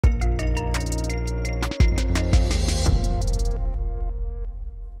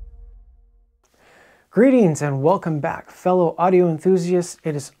Greetings and welcome back, fellow audio enthusiasts.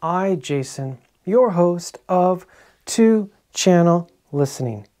 It is I, Jason, your host of Two Channel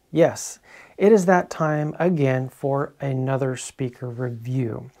Listening. Yes, it is that time again for another speaker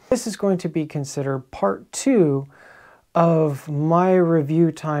review. This is going to be considered part 2 of my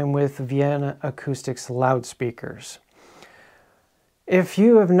review time with Vienna Acoustics loudspeakers. If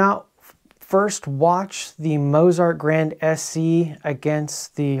you have not first watched the Mozart Grand SE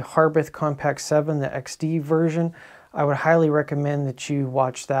against the Harbeth Compact 7, the XD version, I would highly recommend that you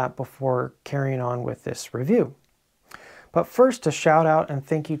watch that before carrying on with this review. But first, a shout out and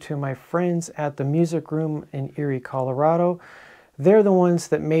thank you to my friends at the Music Room in Erie, Colorado. They're the ones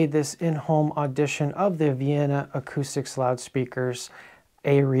that made this in-home audition of the Vienna Acoustics loudspeakers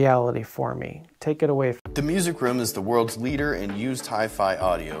a reality for me. Take it away. The Music Room is the world's leader in used hi-fi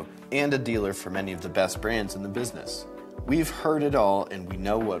audio and a dealer for many of the best brands in the business. We've heard it all and we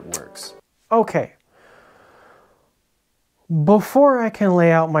know what works. Okay. Before I can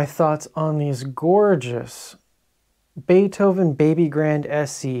lay out my thoughts on these gorgeous Beethoven Baby Grand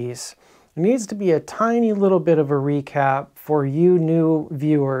SEs, there needs to be a tiny little bit of a recap for you new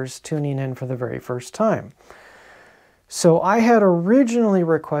viewers tuning in for the very first time. So I had originally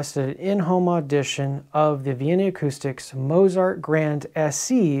requested an in-home audition of the Vienna Acoustics Mozart Grand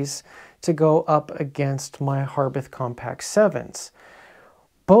SEs to go up against my Harbeth Compact 7s.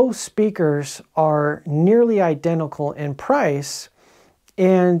 Both speakers are nearly identical in price,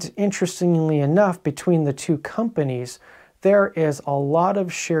 and interestingly enough, between the two companies, there is a lot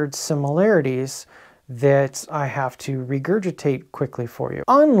of shared similarities that I have to regurgitate quickly for you.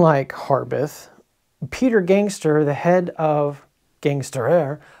 Unlike Harbeth, Peter Gangster, the head of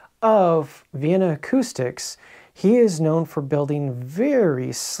of Vienna Acoustics, he is known for building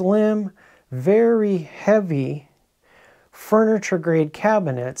very slim, very heavy furniture-grade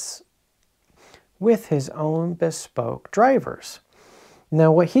cabinets with his own bespoke drivers.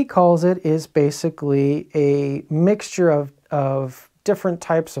 Now, what he calls it is basically a mixture of different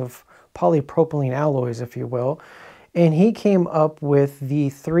types of polypropylene alloys, if you will. And he came up with the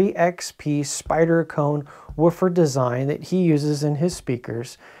 3XP spider cone woofer design that he uses in his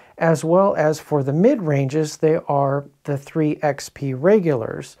speakers, as well as for the mid-ranges, they are the 3XP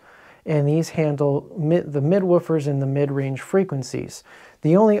regulars. And these handle the mid-woofers and the mid-range frequencies.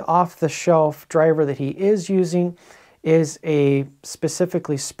 The only off-the-shelf driver that he is using is a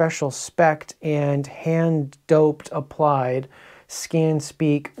specifically special spec'd and hand-doped applied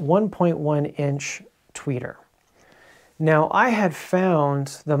ScanSpeak 1.1-inch tweeter. Now, I had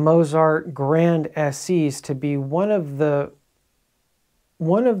found the Mozart Grand SEs to be one of the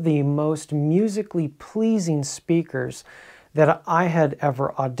most musically pleasing speakers that I had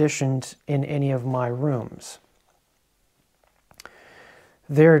ever auditioned in any of my rooms.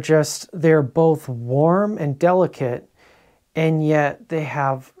 They're both warm and delicate, and yet they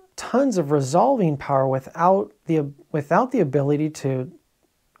have tons of resolving power without the ability to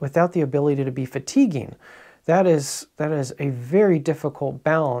be fatiguing. That is a very difficult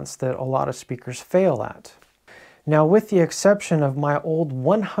balance that a lot of speakers fail at. Now, with the exception of my old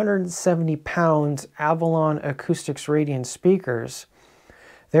 170-pound Avalon Acoustics Radiant speakers,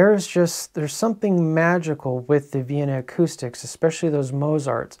 there's something magical with the Vienna Acoustics, especially those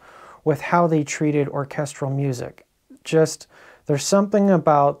Mozarts, with how they treated orchestral music. There's something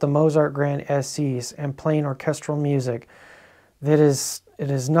about the Mozart Grand SEs and playing orchestral music that it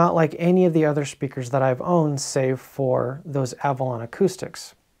is not like any of the other speakers that I've owned, save for those Avalon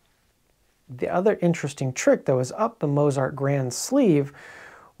Acoustics. The other interesting trick that was up the Mozart Grand sleeve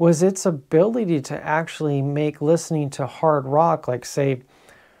was its ability to actually make listening to hard rock, like say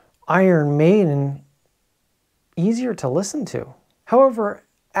Iron Maiden, easier to listen to. However,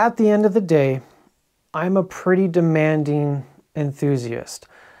 at the end of the day, I'm a pretty demanding enthusiast.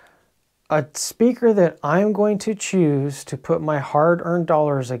 A speaker that I'm going to choose to put my hard-earned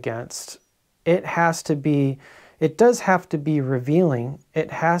dollars against, it does have to be revealing.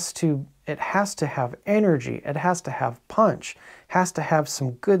 It has to have energy. It has to have punch. It has to have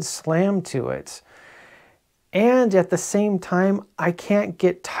some good slam to it. And at the same time, I can't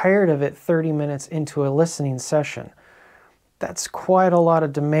get tired of it 30 minutes into a listening session. That's quite a lot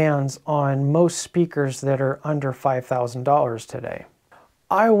of demands on most speakers that are under $5,000 today.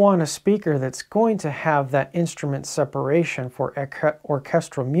 I want a speaker that's going to have that instrument separation for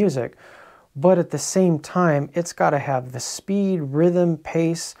orchestral music, but at the same time, it's got to have the speed, rhythm,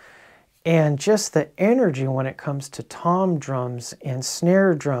 pace, and just the energy when it comes to tom drums and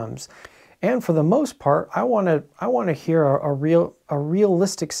snare drums. And for the most part, I want to hear a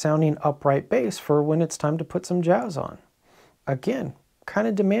realistic sounding upright bass for when it's time to put some jazz on. Again, kind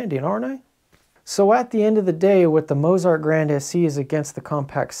of demanding, aren't I? So at the end of the day, with the Mozart Grand SEs against the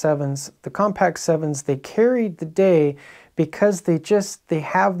Compact 7s, they carried the day because they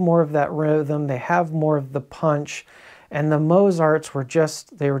have more of that rhythm, they have more of the punch, and the Mozarts were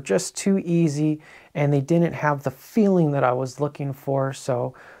just too easy, and they didn't have the feeling that I was looking for.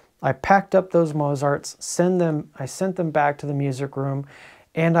 So I packed up those Mozarts, I sent them back to the music room,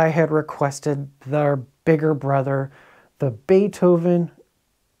 and I had requested their bigger brother, the Beethoven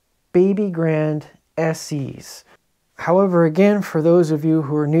Baby Grand SEs. However, again, for those of you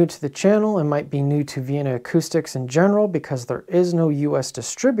who are new to the channel and might be new to Vienna Acoustics in general, because there is no US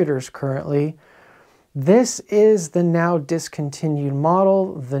distributors currently, this is the now discontinued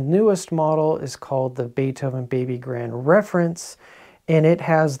model. The newest model is called the Beethoven Baby Grand Reference, and it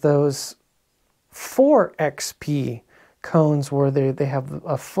has those 4XP cones where they have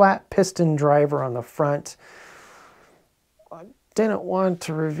a flat piston driver on the front. Didn't want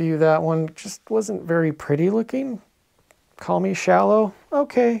to review that one, just wasn't very pretty looking. Call me shallow?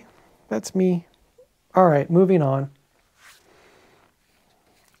 Okay, that's me. All right, moving on.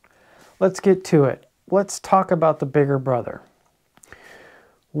 Let's get to it. Let's talk about the bigger brother.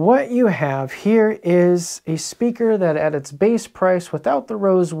 What you have here is a speaker that at its base price without the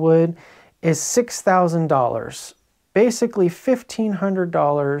rosewood is $6,000. Basically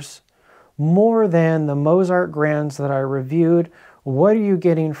 $1,500 more than the Mozart Grands that I reviewed. What are you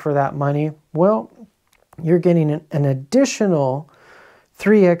getting for that money? Well, you're getting an additional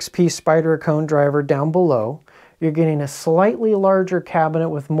 3XP spider cone driver down below. You're getting a slightly larger cabinet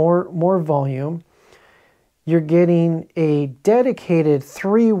with more volume. You're getting a dedicated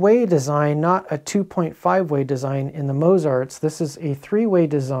 3-way design, not a 2.5-way design in the Mozarts. This is a 3-way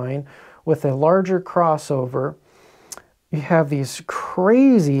design with a larger crossover. You have these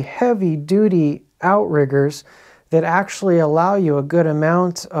crazy heavy-duty outriggers that actually allow you a good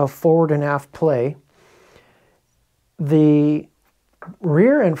amount of forward and aft play. The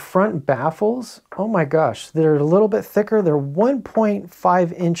rear and front baffles, oh my gosh, they're a little bit thicker. They're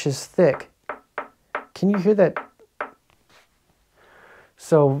 1.5 inches thick. Can you hear that?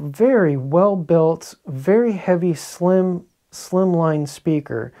 So very well built, very heavy, slimline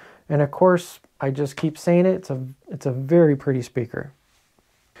speaker. And of course, I just keep saying it, it's a very pretty speaker.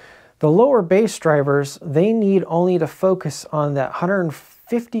 The lower bass drivers, they need only to focus on that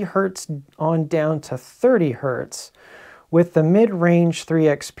 150 hertz on down to 30 hertz. With the mid-range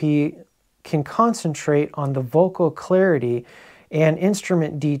 3XP can concentrate on the vocal clarity and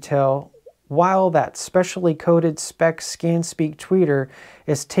instrument detail, while that specially coded spec ScanSpeak tweeter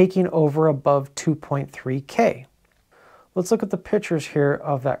is taking over above 2.3K. Let's look at the pictures here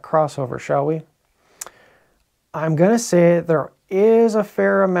of that crossover, shall we? I'm going to say there is a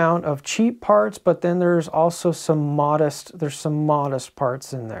fair amount of cheap parts, but then there's also some modest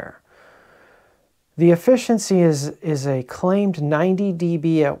parts in there. The efficiency is a claimed 90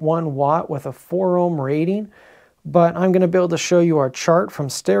 dB at 1 watt with a 4 ohm rating, but I'm going to be able to show you our chart from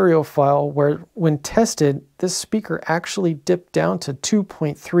Stereophile where when tested, this speaker actually dipped down to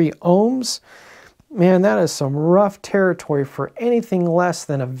 2.3 ohms. Man, that is some rough territory for anything less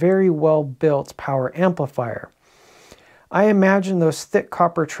than a very well-built power amplifier. I imagine those thick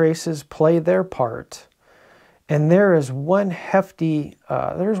copper traces play their part, and there's one hefty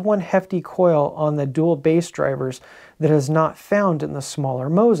coil on the dual bass drivers that is not found in the smaller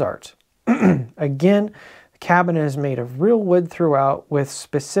Mozart. Again, the cabinet is made of real wood throughout with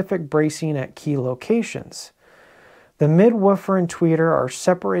specific bracing at key locations. The mid-woofer and tweeter are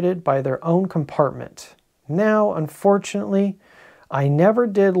separated by their own compartment. Now, unfortunately, I never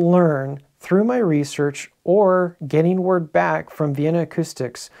did learn through my research or getting word back from Vienna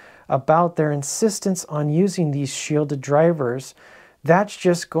Acoustics about their insistence on using these shielded drivers. That's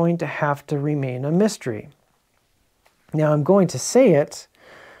just going to have to remain a mystery. Now I'm going to say it,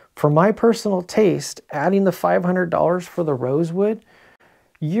 for my personal taste, adding the $500 for the rosewood,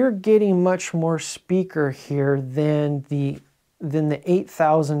 you're getting much more speaker here than the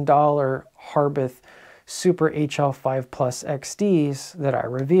 $8,000 Harbeth Super HL5 Plus XDs that I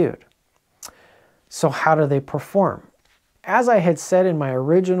reviewed. So how do they perform? As I had said in my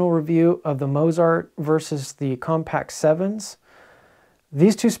original review of the Mozart versus the Compact 7s,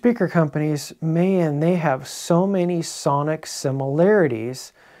 these two speaker companies, man, they have so many sonic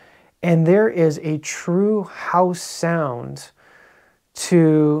similarities, and there is a true house sound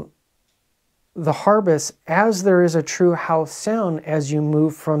to the Harbeth as there is a true house sound as you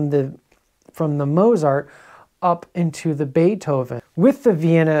move from the Mozart up into the Beethoven. With the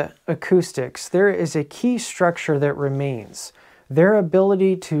Vienna Acoustics, there is a key structure that remains. Their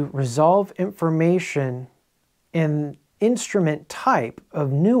ability to resolve information in instrument type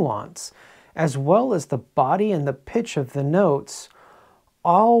of nuance as well as the body and the pitch of the notes,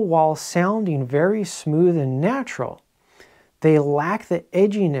 all while sounding very smooth and natural. They lack the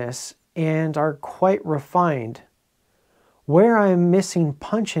edginess and are quite refined. Where I am missing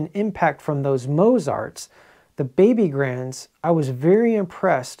punch and impact from those Mozarts, the baby grands, I was very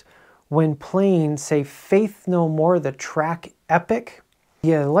impressed when playing, say, Faith No More, the track Epic.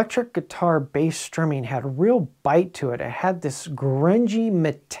 The electric guitar bass strumming had a real bite to it. It had this grungy,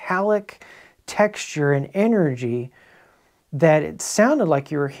 metallic texture and energy that it sounded like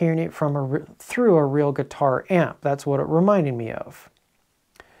you were hearing it from through a real guitar amp. That's what it reminded me of.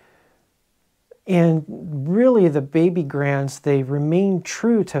 And really, the baby grands, they remain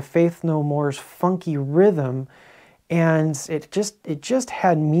true to Faith No More's funky rhythm, and it just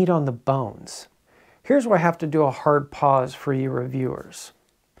had meat on the bones. Here's where I have to do a hard pause for you reviewers.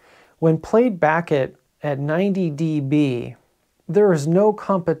 When played back at 90 dB, there is no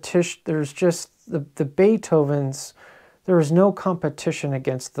competition. There's just the Beethovens. There is no competition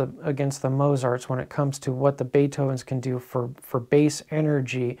against the Mozarts when it comes to what the Beethovens can do for bass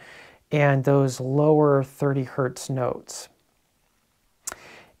energy and those lower 30 hertz notes.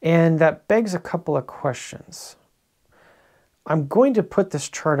 And that begs a couple of questions. I'm going to put this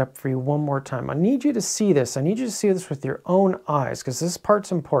chart up for you one more time. I need you to see this. I need you to see this with your own eyes, because this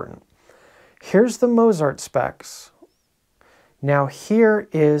part's important. Here's the Mozart specs. Now here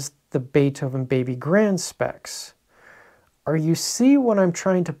is the Beethoven baby grand specs. Are you see what I'm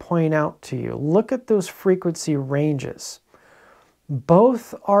trying to point out to you? Look at those frequency ranges.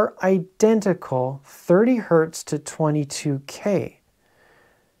 Both are identical, 30 hertz to 22K.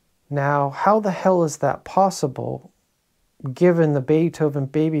 Now, how the hell is that possible, given the Beethoven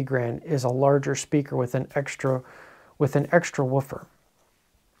baby grand is a larger speaker with an extra woofer?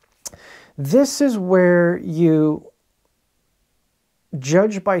 This is where you,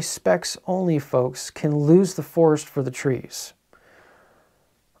 judge by specs only, folks, can lose the forest for the trees.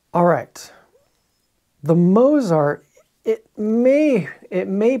 All right, the Mozart, it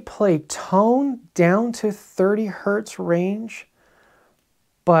may play tone down to 30 hertz range,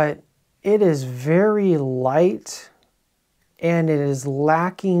 but it is very light and it is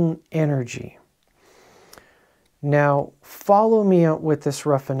lacking energy. Now, follow me out with this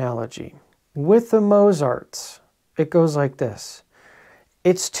rough analogy. With the Mozarts, it goes like this.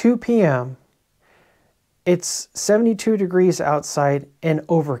 It's 2 p.m., it's 72 degrees outside and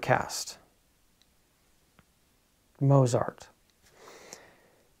overcast. Mozart.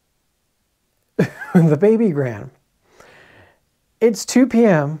 The baby grand. It's 2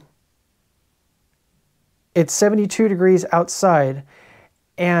 p.m., it's 72 degrees outside,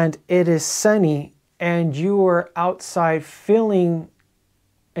 and it is sunny, and you are outside feeling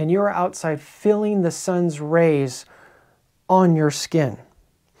the sun's rays on your skin.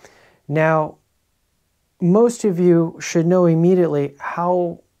 Now, most of you should know immediately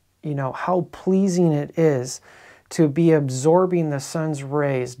how pleasing it is to be absorbing the sun's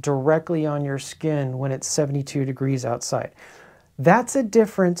rays directly on your skin when it's 72 degrees outside. That's a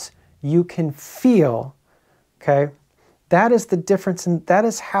difference you can feel, okay? That is the difference, and that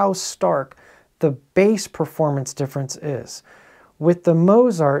is how stark the bass performance difference is. With the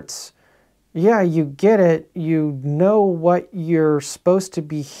Mozarts, yeah, you get it, you know what you're supposed to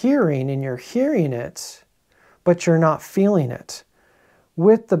be hearing, and you're hearing it, but you're not feeling it.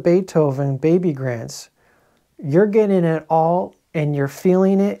 With the Beethoven baby grands, you're getting it all, and you're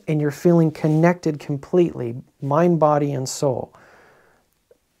feeling it, and you're feeling connected completely, mind, body, and soul.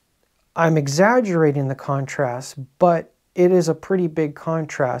 I'm exaggerating the contrast, but it is a pretty big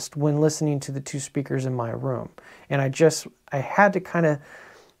contrast when listening to the two speakers in my room. And I had to kind of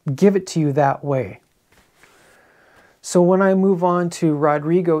give it to you that way. So when I move on to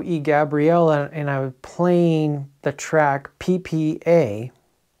Rodrigo E. Gabriela and I'm playing the track PPA,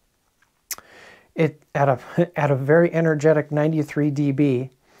 it at a very energetic 93 dB,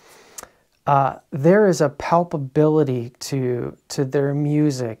 there is a palpability to their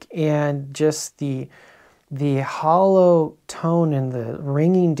music, and just the hollow tone and the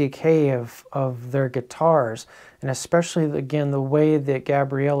ringing decay of their guitars, and especially, again, the way that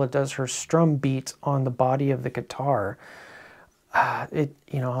Gabriela does her strum beats on the body of the guitar.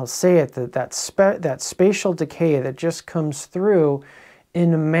 I'll say it, that spatial decay that just comes through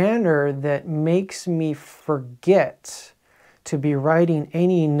in a manner that makes me forget to be writing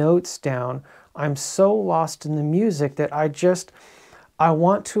any notes down. I'm so lost in the music that I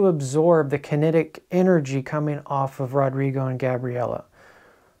want to absorb the kinetic energy coming off of Rodrigo and Gabriela.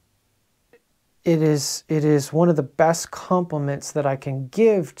 It is one of the best compliments that I can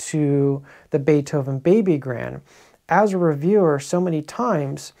give to the Beethoven baby grand. As a reviewer, so many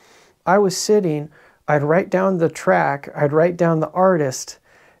times I was sitting, I'd write down the track, I'd write down the artist,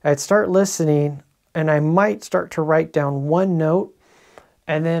 I'd start listening, and I might start to write down one note,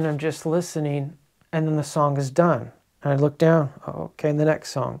 and then I'm just listening, and then the song is done. And I look down, oh, okay, the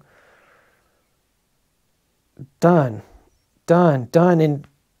next song. Done, done, done. And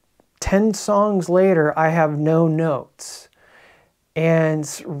 10 songs later, I have no notes. And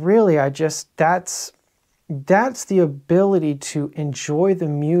really, that's the ability to enjoy the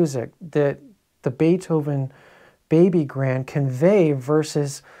music that the Beethoven Baby Grand convey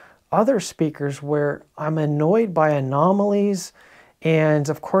versus other speakers where I'm annoyed by anomalies, and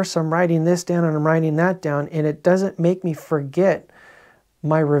of course I'm writing this down and I'm writing that down, and it doesn't make me forget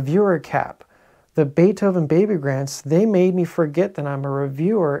my reviewer cap. The Beethoven Baby Grands, they made me forget that I'm a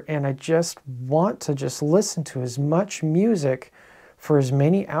reviewer, and I just want to just listen to as much music for as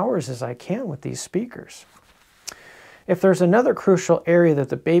many hours as I can with these speakers. If there's another crucial area that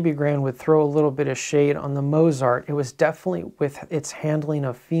the Baby Grand would throw a little bit of shade on the Mozart, it was definitely with its handling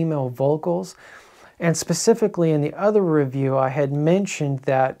of female vocals. And specifically in the other review, I had mentioned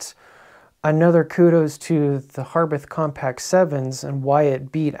that another kudos to the Harbeth Compact 7s and why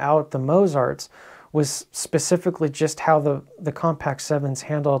it beat out the Mozarts was specifically just how the Compact 7s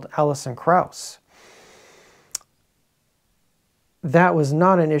handled Alison Krauss. That was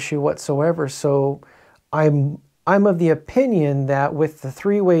not an issue whatsoever, so I'm of the opinion that with the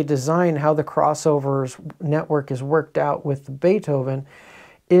three-way design, how the crossovers network is worked out with the Beethoven,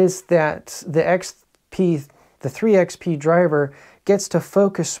 is that the 3XP driver gets to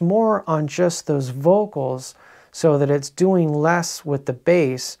focus more on just those vocals so that it's doing less with the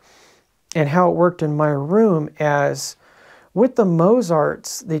bass. And how it worked in my room, as with the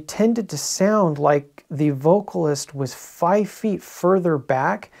Mozarts, they tended to sound like the vocalist was 5 feet further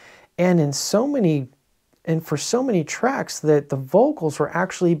back, and for so many tracks that the vocals were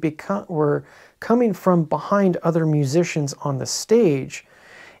actually were coming from behind other musicians on the stage,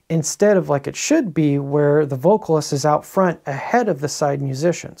 instead of like it should be where the vocalist is out front ahead of the side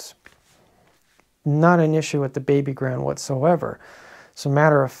musicians. Not an issue with the Baby Grand whatsoever. As a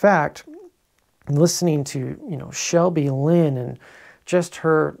matter of fact, listening to Shelby Lynn and just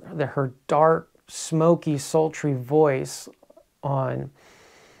her dark, smoky, sultry voice on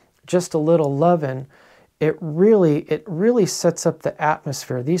Just a Little Lovin', it really sets up the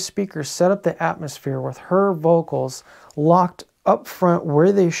atmosphere. These speakers set up the atmosphere with her vocals locked up front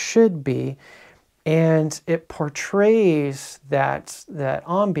where they should be, and it portrays that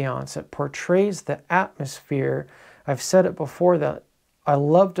ambiance. It portrays the atmosphere. I've said it before that I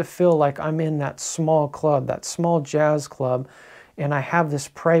love to feel like I'm in that small club, that small jazz club, and I have this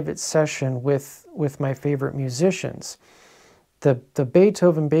private session with my favorite musicians. The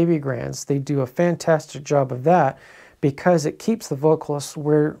Beethoven Baby Grands, they do a fantastic job of that because it keeps the vocalist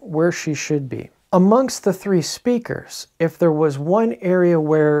where she should be. Amongst the three speakers, if there was one area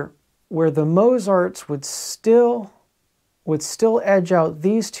where the Mozarts would still edge out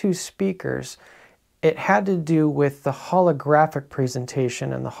these two speakers, it had to do with the holographic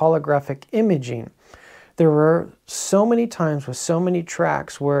presentation and the holographic imaging. There were so many times with so many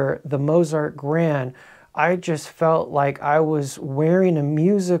tracks where the Mozart Grand, I just felt like I was wearing a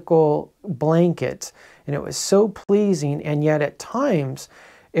musical blanket, and it was so pleasing, and yet at times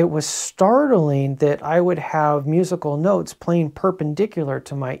it was startling that I would have musical notes playing perpendicular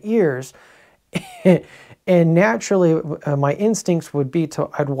to my ears. And naturally, my instincts would be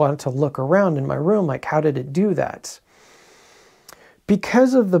I'd want to look around in my room, like, how did it do that?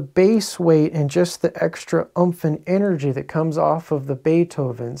 Because of the bass weight and just the extra oomph and energy that comes off of the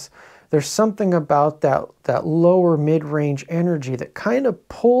Beethovens, there's something about that lower mid-range energy that kind of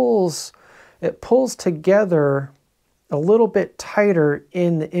pulls together a little bit tighter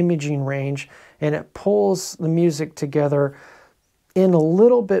in the imaging range, and it pulls the music together in a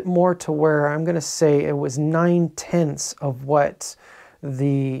little bit more to where I'm going to say it was 9/10 of what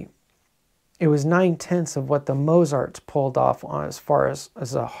the Mozarts pulled off on as far as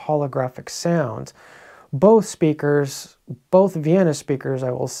a holographic sound. Both speakers, both Vienna speakers,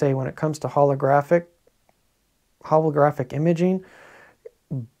 I will say, when it comes to holographic imaging,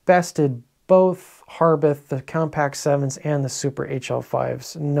 bested both Harbeth, the Compact 7s, and the Super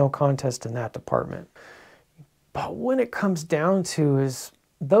HL5s. No contest in that department. But when it comes down to is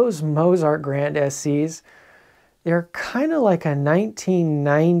those Mozart Grand SCs, they're kind of like a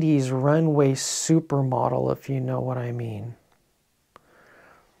 1990s runway supermodel, if you know what I mean.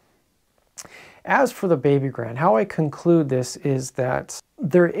 As for the Baby Grand, how I conclude this is that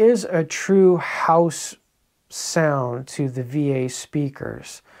there is a true house sound to the VA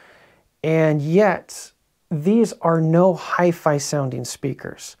speakers, and yet these are no hi-fi sounding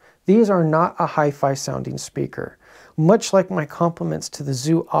speakers. These are not a hi-fi sounding speaker, much like my compliments to the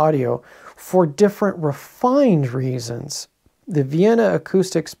Zoo Audio for different refined reasons. The Vienna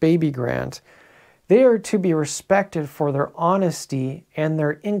Acoustics Baby Grand, they are to be respected for their honesty and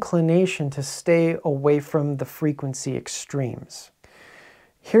their inclination to stay away from the frequency extremes.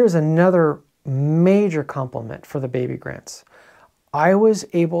 Here's another major compliment for the Baby Grands. I was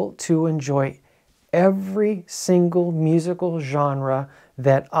able to enjoy every single musical genre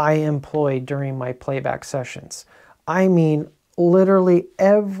that I employed during my playback sessions. I mean, literally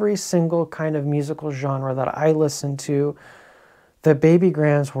every single kind of musical genre that I listened to, the Baby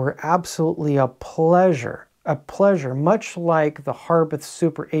Grands were absolutely a pleasure, much like the Harbeth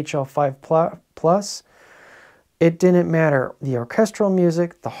Super HL5 Plus. It didn't matter. The orchestral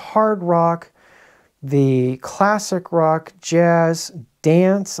music, the hard rock, the classic rock, jazz,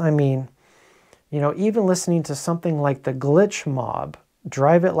 dance. I mean, you know, even listening to something like the Glitch Mob,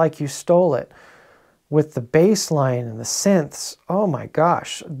 Drive It Like You Stole It, with the bass line and the synths. Oh my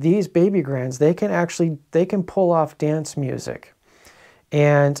gosh, these Baby Grands, they can pull off dance music.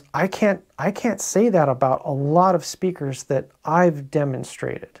 And I can't say that about a lot of speakers that I've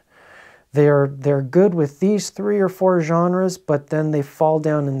demonstrated. They're good with these 3 or 4 genres, but then they fall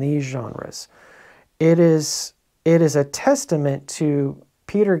down in these genres. It is a testament to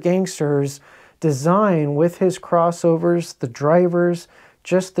Peter Gangster's design with his crossovers, the drivers,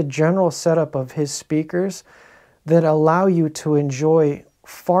 just the general setup of his speakers that allow you to enjoy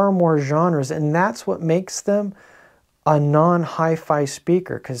far more genres. And that's what makes them a non-hi-fi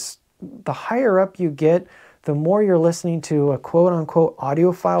speaker, because the higher up you get, the more you're listening to a quote-unquote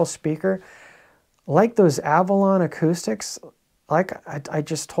audiophile speaker, like those Avalon acoustics, like I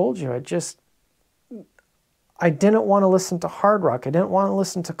just told you, I didn't want to listen to hard rock. I didn't want to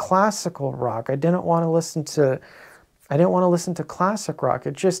listen to classical rock. I didn't want to listen to classic rock.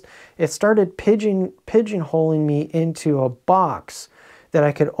 It started pigeonholing me into a box that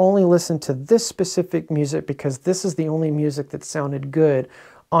I could only listen to this specific music because this is the only music that sounded good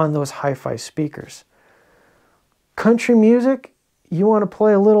on those hi-fi speakers. Country music, you want to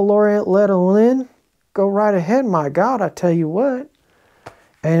play a little Loretta Lynn? Go right ahead, my God, I tell you what.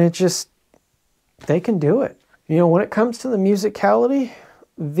 And they can do it. You know, when it comes to the musicality,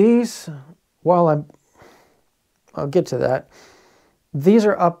 these, I'll get to that. These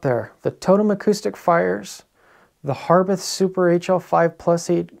are up there. The Totem Acoustic Fires, the Harbeth Super HL5 Plus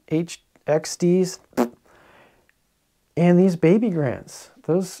 8 XDs, and these Baby Grands.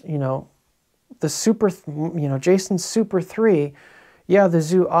 Those, you know, the Super, you know, Jason's Super 3, yeah, the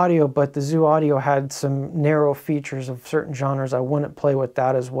Zoo Audio, but the Zoo Audio had some narrow features of certain genres. I wouldn't play with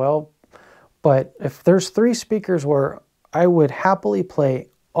that as well. But if there's 3 speakers where I would happily play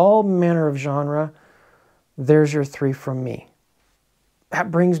all manner of genre, there's your 3 from me.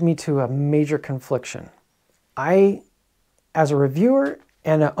 That brings me to a major confliction. As a reviewer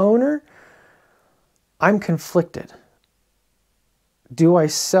and an owner, I'm conflicted. Do I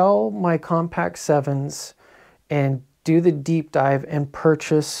sell my Compact 7s and do the deep dive and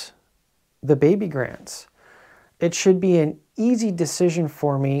purchase the Baby Grands? It should be an easy decision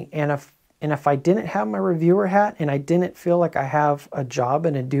for me, and if I didn't have my reviewer hat and I didn't feel like I have a job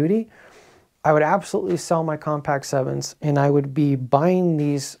and a duty, I would absolutely sell my Compact 7s and I would be buying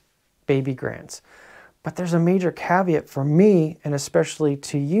these Baby Grands. But there's a major caveat for me, and especially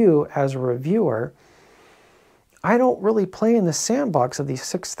to you as a reviewer. I don't really play in the sandbox of these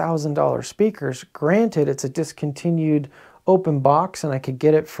 $6,000 speakers. Granted, it's a discontinued open box and I could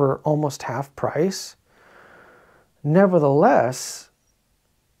get it for almost half price. Nevertheless,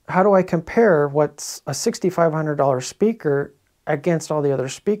 how do I compare what's a $6,500 speaker against all the other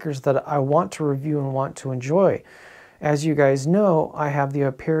speakers that I want to review and want to enjoy? As you guys know, I have the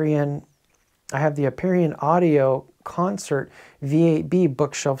Aperion Audio Concert V8B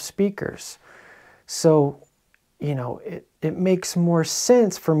bookshelf speakers. So, you know, it makes more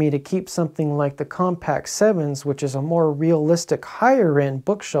sense for me to keep something like the Compact 7s, which is a more realistic, higher-end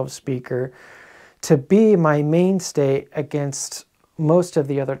bookshelf speaker, to be my mainstay against most of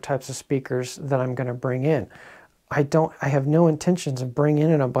the other types of speakers that I'm going to bring in. I have no intentions of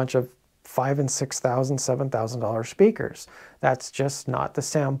bringing in a bunch of $5,000 and $6,000, $7,000 speakers. That's just not the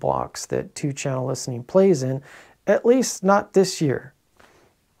sandbox that 2-channel listening plays in, at least not this year.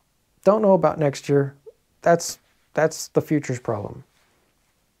 Don't know about next year. That's the future's problem.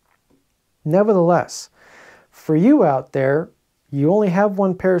 Nevertheless, for you out there, you only have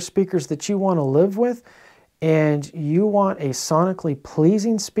one pair of speakers that you want to live with, and you want a sonically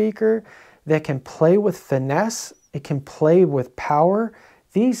pleasing speaker that can play with finesse, it can play with power.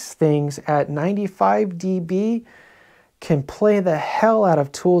 These things at 95 dB can play the hell out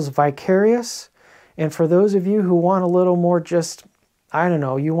of Tool's Vicarious. And for those of you who want a little more just, I don't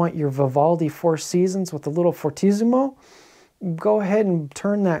know, you want your Vivaldi Four Seasons with a little fortissimo, go ahead and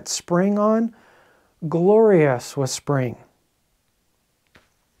turn that Spring on. Glorious with Spring.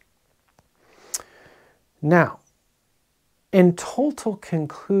 Now, in total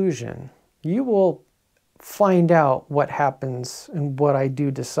conclusion, you will find out what happens and what I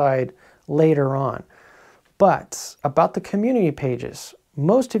do decide later on. But about the community pages,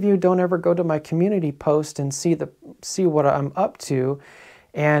 most of you don't ever go to my community post and see what I'm up to.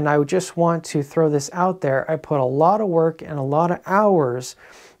 And I just want to throw this out there. I put a lot of work and a lot of hours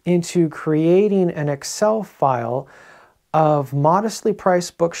into creating an Excel file of modestly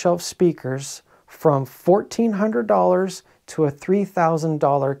priced bookshelf speakers from $1,400 to a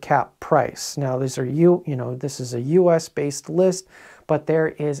 $3,000 cap price. Now these are this is a US based list, but there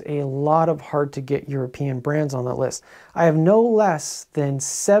is a lot of hard to get European brands on the list. I have no less than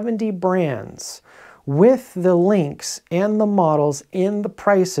 70 brands with the links and the models and the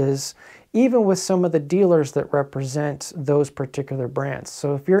prices, even with some of the dealers that represent those particular brands.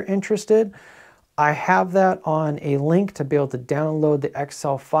 So if you're interested, I have that on a link to be able to download the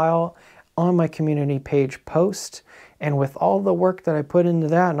Excel file on my community page post. And with all the work that I put into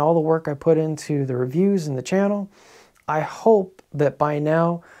that and all the work I put into the reviews and the channel, I hope that by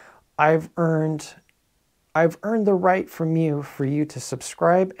now I've earned the right for you to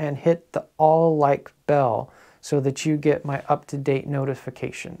subscribe and hit the all like bell so that you get my up-to-date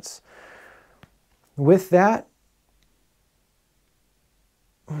notifications. With that,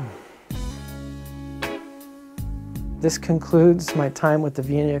 this concludes my time with the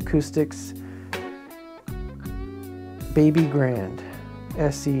Vienna Acoustics Baby Grand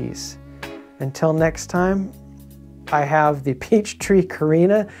SEs. Until next time, I have the Peachtree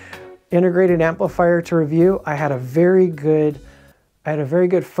Carina integrated amplifier to review. I had a very good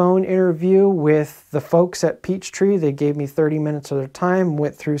phone interview with the folks at Peachtree. They gave me 30 minutes of their time,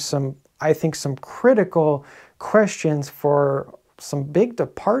 went through some critical questions for some big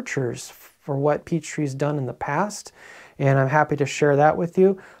departures for what Peachtree's done in the past, and I'm happy to share that with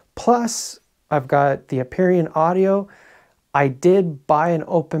you. Plus, I've got the Arylic audio. I did buy an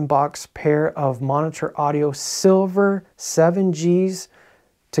open box pair of Monitor Audio Silver 7Gs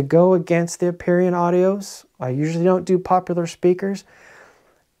to go against the Arylic audios. I usually don't do popular speakers.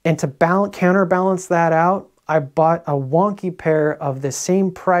 And to counterbalance that out, I bought a wonky pair of the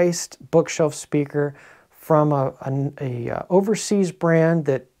same priced bookshelf speaker from a overseas brand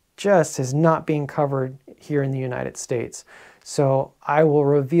that just is not being covered here in the United States. So I will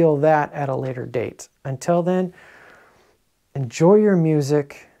reveal that at a later date. Until then, enjoy your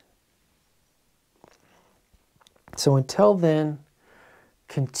music. So until then,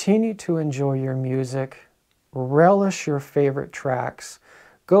 continue to enjoy your music, relish your favorite tracks,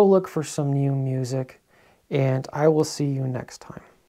 go look for some new music, and I will see you next time.